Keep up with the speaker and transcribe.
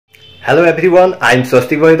Hello everyone, I am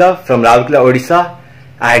Swastik Bohidar from Raurkela, Odisha.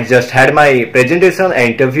 I had just had my presentation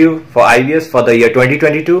and interview for IBS for the year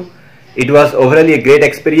 2022. It was overall a great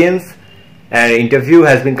experience and interview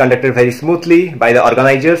has been conducted very smoothly by the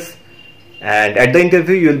organizers. And at the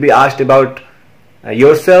interview you will be asked about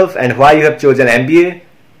yourself and why you have chosen MBA.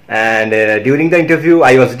 And during the interview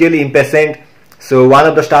I was really impatient, so one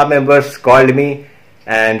of the staff members called me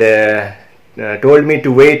and told me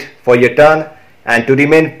to wait for your turn and to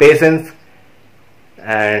remain patient.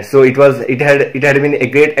 And so it had been a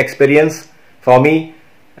great experience for me,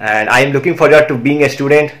 and I am looking forward to being a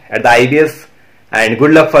student at the IBS, and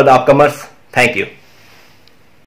good luck for the upcomers. Thank you.